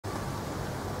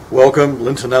Welcome,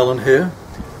 Lynton here.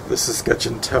 This is Sketch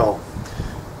and Tell.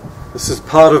 This is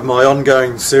part of my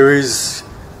ongoing series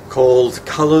called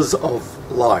Colours of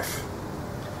Life.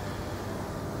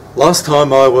 Last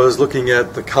time I was looking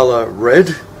at the colour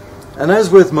red, and as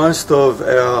with most of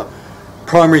our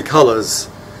primary colours,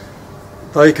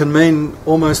 they can mean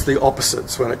almost the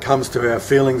opposites when it comes to our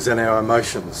feelings and our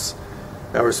emotions,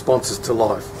 our responses to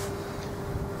life.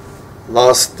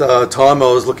 Last time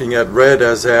I was looking at red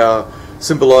as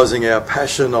symbolising our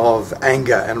passion of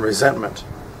anger and resentment.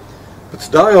 But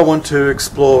today I want to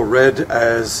explore red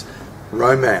as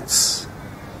romance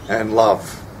and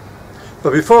love.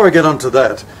 But before I get onto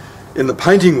that, in the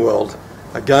painting world,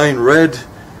 again, red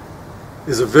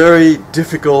is a very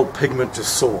difficult pigment to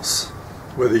source,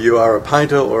 whether you are a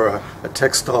painter or a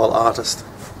textile artist.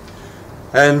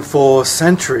 And for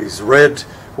centuries, red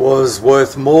was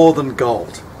worth more than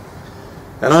gold.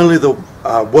 And only the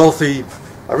wealthy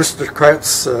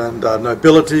aristocrats and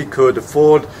nobility could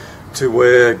afford to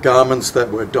wear garments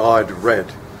that were dyed red,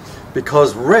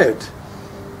 because red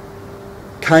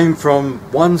came from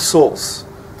one source,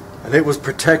 and it was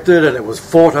protected and it was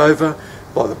fought over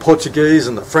by the Portuguese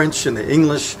and the French and the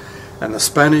English and the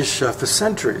Spanish for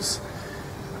centuries,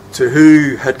 to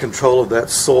who had control of that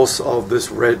source of this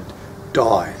red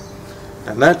dye.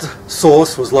 And that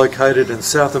source was located in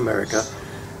South America,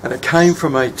 and it came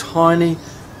from a tiny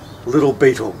little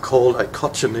beetle called a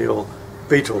cochineal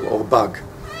beetle or bug,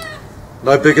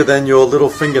 no bigger than your little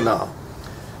fingernail.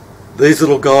 These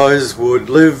little guys would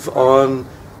live on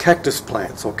cactus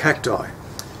plants or cacti,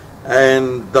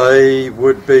 and they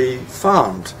would be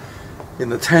farmed in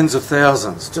the tens of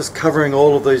thousands, just covering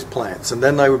all of these plants, and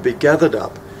then they would be gathered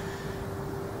up,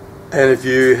 and if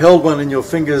you held one in your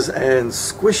fingers and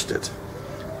squished it,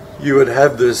 you would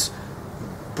have this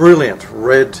brilliant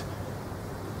red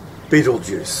beetle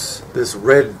juice, this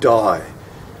red dye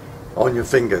on your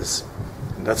fingers.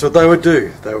 And that's what they would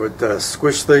do. They would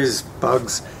squish these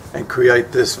bugs and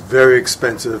create this very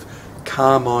expensive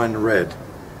carmine red,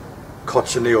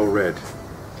 cochineal red.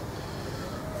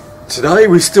 Today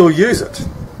we still use it.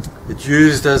 It's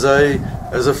used as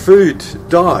a food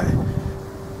dye.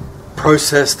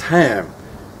 Processed ham,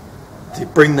 to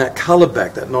bring that colour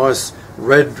back, that nice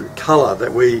red colour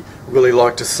that we really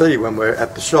like to see when we're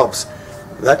at the shops.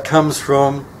 That comes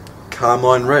from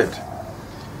carmine red.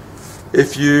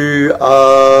 If you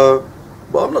are,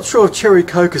 well, I'm not sure if cherry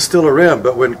Coke is still around,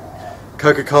 but when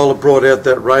Coca-Cola brought out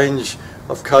that range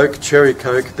of Coke, cherry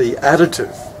Coke, the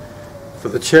additive for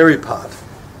the cherry part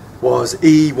was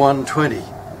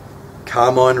E120,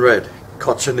 carmine red,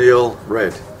 cochineal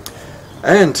red.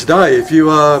 And today, if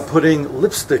you are putting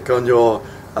lipstick on your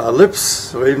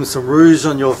lips, or even some rouge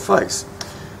on your face,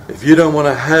 if you don't want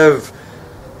to have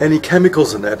any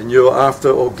chemicals in that and you're after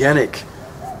organic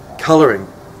colouring,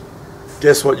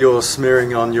 guess what you're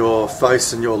smearing on your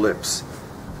face and your lips?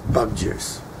 Bug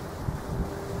juice.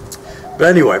 But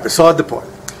anyway, beside the point,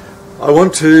 I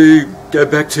want to go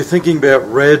back to thinking about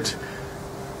red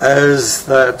as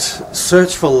that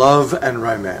search for love and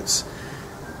romance.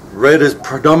 Red is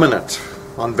predominant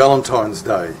on Valentine's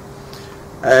Day,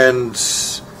 and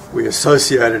we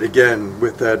associate it again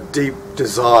with that deep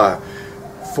desire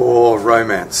for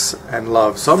romance and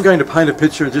love. So I'm going to paint a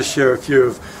picture and just share a few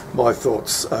of my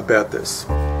thoughts about this.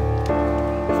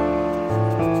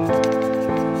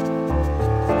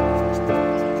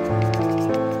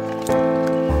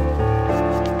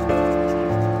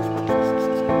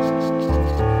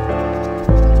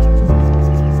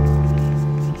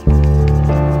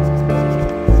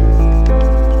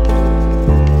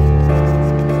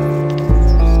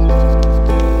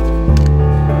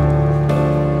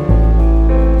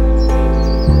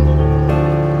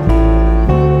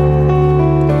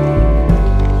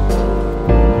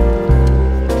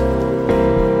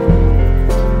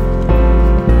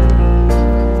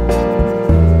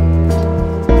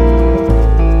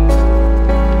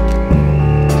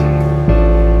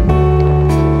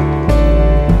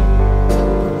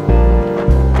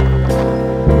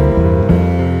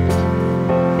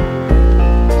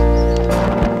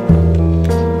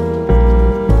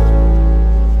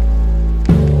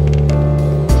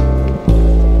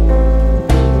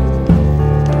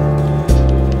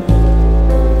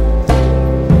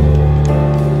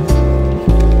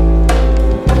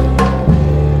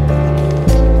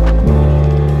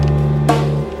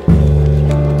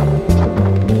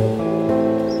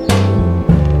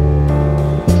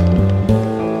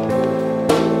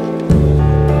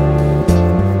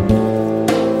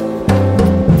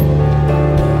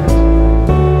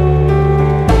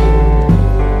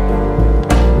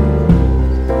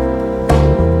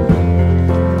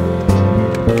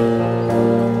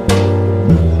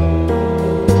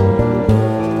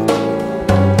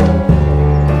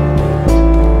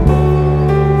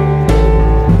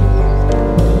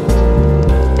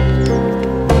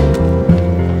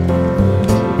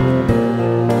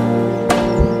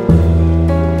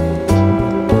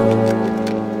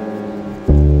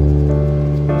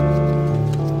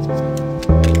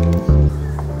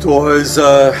 was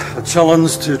a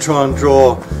challenge to try and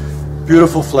draw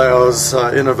beautiful flowers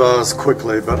in a vase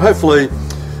quickly, but hopefully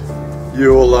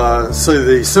you'll see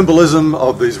the symbolism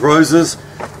of these roses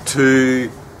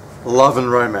to love and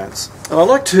romance. And I'd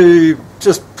like to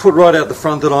just put right out the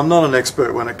front that I'm not an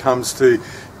expert when it comes to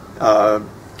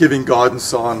giving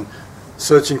guidance on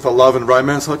searching for love and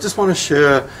romance. I just want to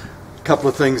share a couple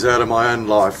of things out of my own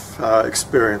life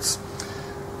experience.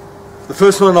 The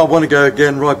first one, I want to go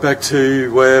again right back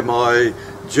to where my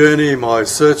journey, my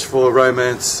search for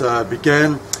romance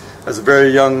began. As a very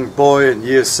young boy in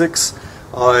year 6,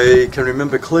 I can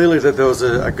remember clearly that there was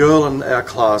a girl in our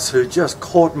class who just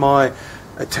caught my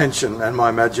attention and my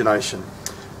imagination.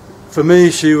 For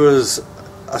me, she was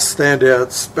a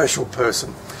standout, special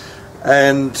person.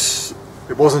 And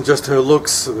it wasn't just her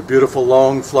looks, the beautiful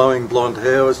long flowing blonde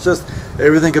hair, it was just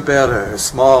everything about her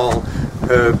smile,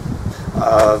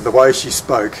 the way she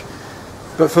spoke.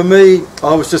 But for me,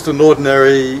 I was just an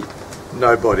ordinary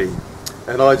nobody,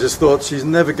 and I just thought she's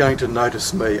never going to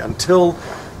notice me, until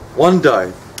one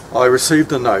day I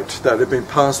received a note that had been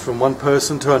passed from one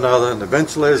person to another, and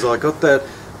eventually as I got that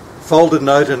folded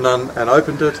note and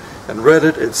opened it and read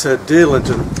it, it said, "Dear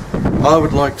Lynton, I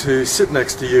would like to sit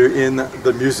next to you in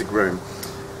the music room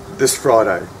this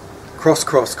Friday. Cross,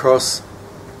 cross, cross,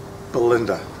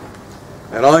 Belinda."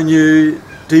 And I knew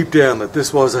deep down that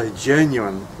this was a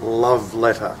genuine love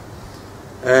letter.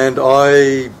 And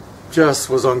I just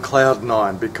was on cloud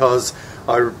 9, because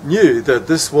I knew that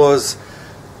this was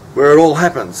where it all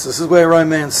happens. This is where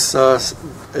romance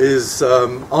is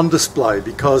on display,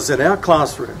 because in our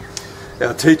classroom,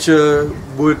 our teacher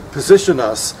would position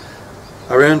us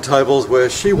around tables where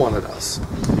she wanted us.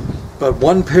 But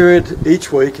one period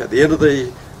each week, at the end of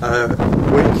the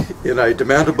week, in a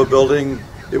demountable building,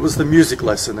 it was the music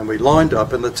lesson, and we lined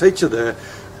up, and the teacher there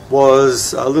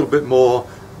was a little bit more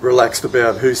relaxed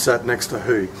about who sat next to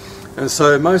who. And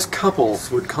so most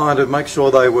couples would kind of make sure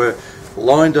they were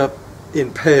lined up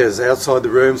in pairs outside the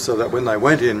room, so that when they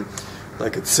went in, they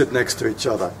could sit next to each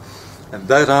other. And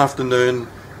that afternoon,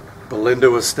 Belinda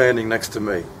was standing next to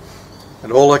me.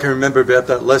 And all I can remember about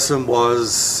that lesson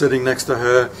was sitting next to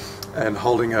her and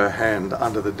holding her hand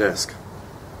under the desk.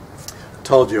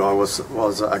 Told you I was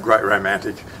a great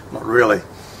romantic. Not really.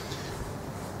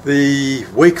 The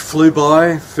week flew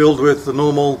by, filled with the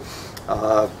normal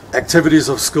activities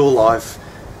of school life,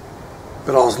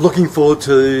 but I was looking forward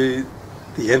to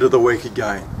the end of the week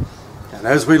again. And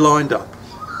as we lined up,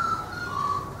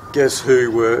 guess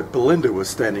who Belinda was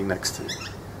standing next to?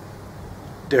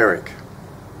 Derek.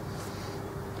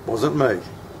 It wasn't me.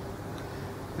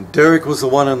 And Derek was the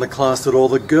one in the class that all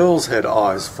the girls had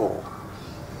eyes for.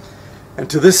 And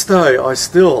to this day, I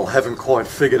still haven't quite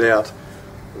figured out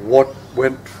what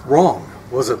went wrong.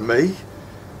 Was it me?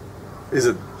 Is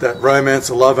it that romance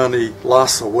or love only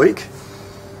lasts a week?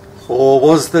 Or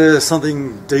was there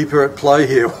something deeper at play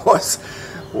here?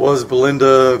 Was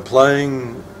Belinda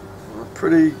playing a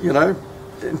pretty,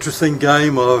 interesting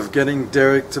game of getting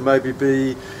Derek to maybe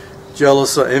be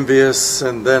jealous or envious,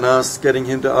 and then getting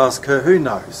him to ask her? Who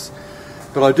knows?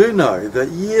 But I do know that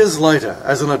years later,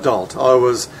 as an adult, I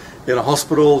was in a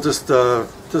hospital just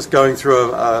going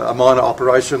through a minor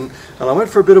operation, and I went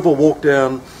for a bit of a walk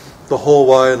down the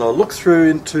hallway, and I looked through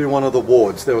into one of the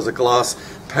wards. There was a glass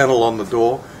panel on the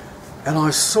door, and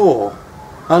I saw,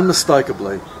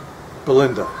 unmistakably,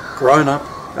 Belinda, grown up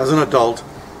as an adult.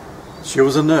 She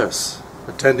was a nurse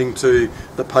attending to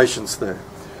the patients there.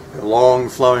 Her long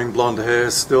flowing blonde hair,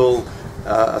 still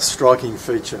a striking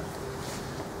feature.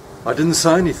 I didn't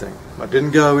say anything. I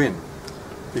didn't go in,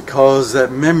 because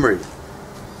that memory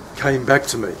came back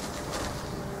to me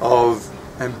of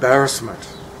embarrassment,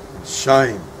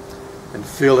 shame, and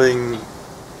feeling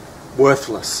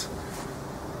worthless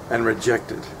and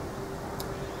rejected.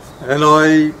 And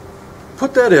I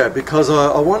put that out because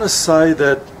I want to say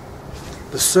that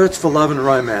the search for love and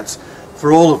romance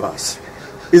for all of us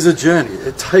is a journey.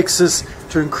 It takes us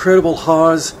to incredible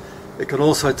highs. It can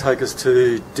also take us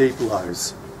to deep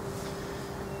lows.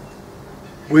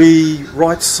 We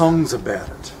write songs about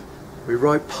it. We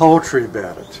write poetry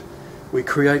about it. We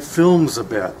create films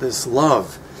about this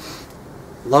love.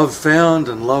 Love found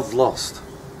and love lost.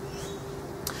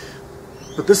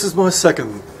 But this is my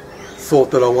second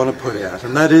thought that I want to put out,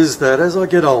 and that is that as I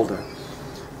get older,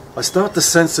 I start to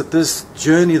sense that this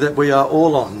journey that we are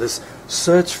all on, this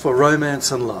search for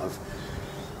romance and love,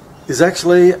 is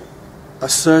actually a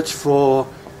search for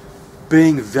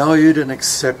being valued and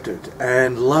accepted,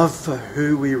 and love for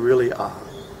who we really are.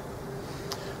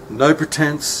 No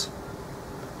pretense,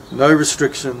 no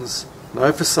restrictions,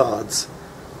 no facades,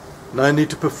 no need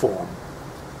to perform,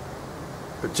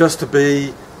 but just to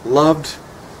be loved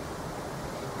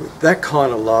with that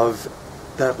kind of love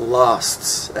that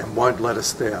lasts and won't let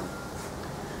us down.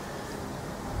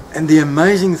 And the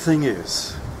amazing thing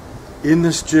is, in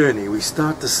this journey, we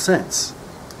start to sense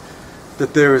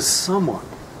that there is someone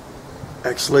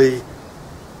actually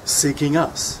seeking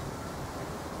us,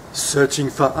 searching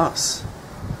for us,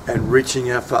 and reaching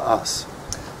out for us.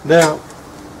 Now,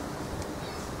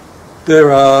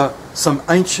 there are some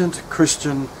ancient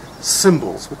Christian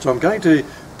symbols, which I'm going to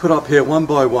put up here one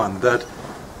by one, that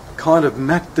kind of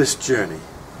map this journey.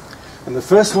 And the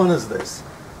first one is this.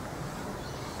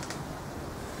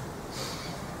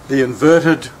 The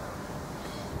inverted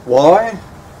Y.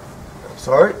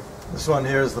 Sorry, this one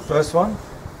here is the first one.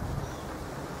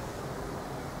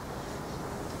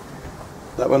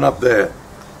 That one up there,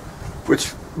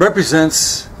 which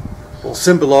represents or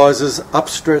symbolizes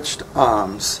upstretched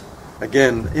arms,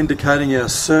 again indicating our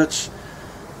search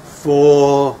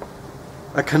for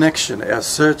a connection, our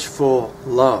search for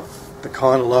love, the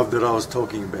kind of love that I was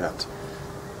talking about,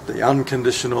 the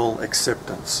unconditional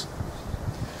acceptance.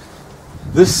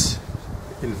 This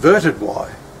inverted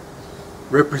Y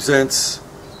represents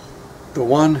the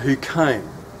one who came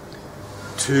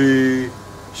to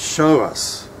show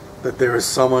us that there is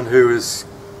someone who is,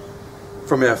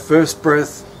 from our first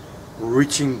breath,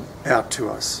 reaching out to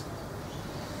us.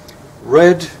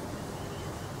 Red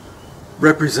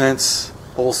represents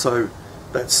also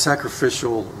that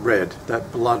sacrificial red,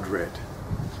 that blood red.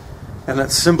 And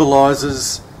it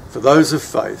symbolizes, for those of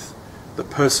faith, the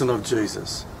person of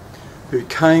Jesus, who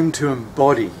came to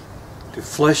embody, to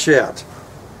flesh out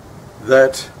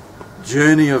that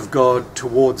journey of God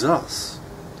towards us,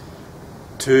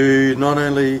 to not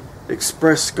only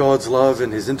express God's love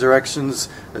in his interactions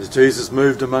as Jesus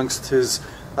moved amongst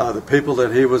the people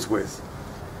that he was with,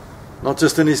 not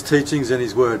just in his teachings and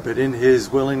his word, but in his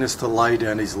willingness to lay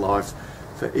down his life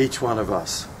for each one of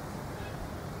us.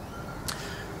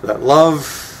 That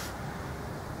love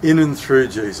in and through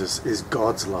Jesus is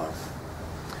God's love.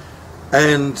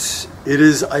 And it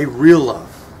is a real love.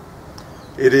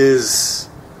 It is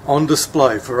on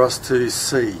display for us to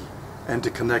see and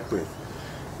to connect with.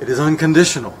 It is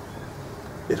unconditional.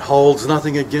 It holds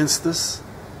nothing against us,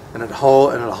 and it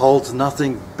holds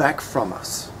nothing back from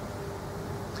us.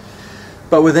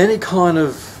 But with any kind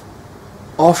of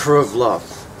offer of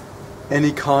love,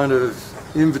 any kind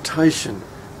of invitation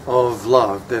of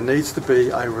love, there needs to be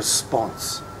a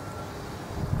response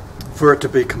for it to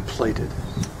be completed.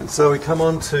 And so we come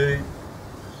on to,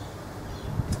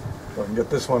 if I can get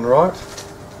this one right.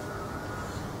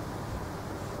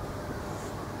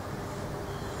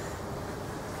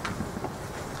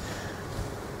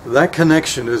 That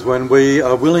connection is when we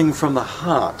are willing from the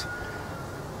heart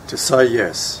to say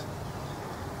yes.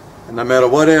 And no matter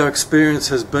what our experience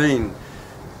has been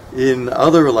in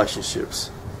other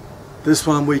relationships, this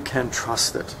one we can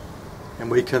trust it.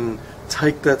 And we can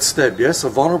take that step. Yes, a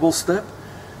vulnerable step,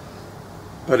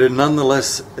 but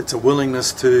nonetheless it's a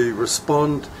willingness to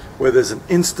respond where there's an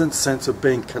instant sense of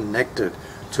being connected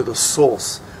to the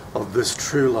source of this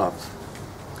true love.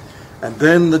 And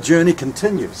then the journey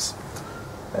continues.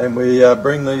 And we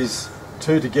bring these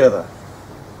two together.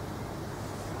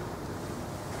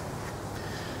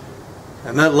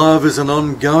 And that love is an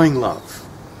ongoing love,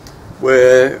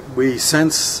 where we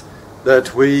sense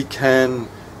that we can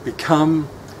become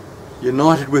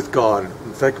united with God.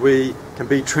 In fact, we can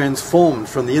be transformed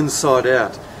from the inside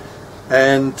out,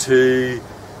 and to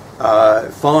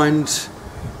find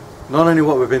not only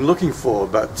what we've been looking for,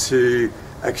 but to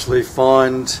actually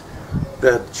find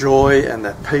that joy and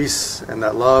that peace and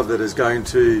that love that is going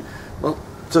to not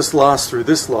just last through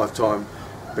this lifetime,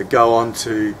 but go on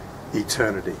to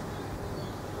eternity.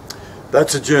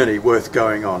 That's a journey worth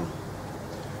going on.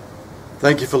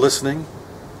 Thank you for listening.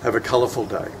 Have a colourful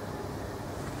day.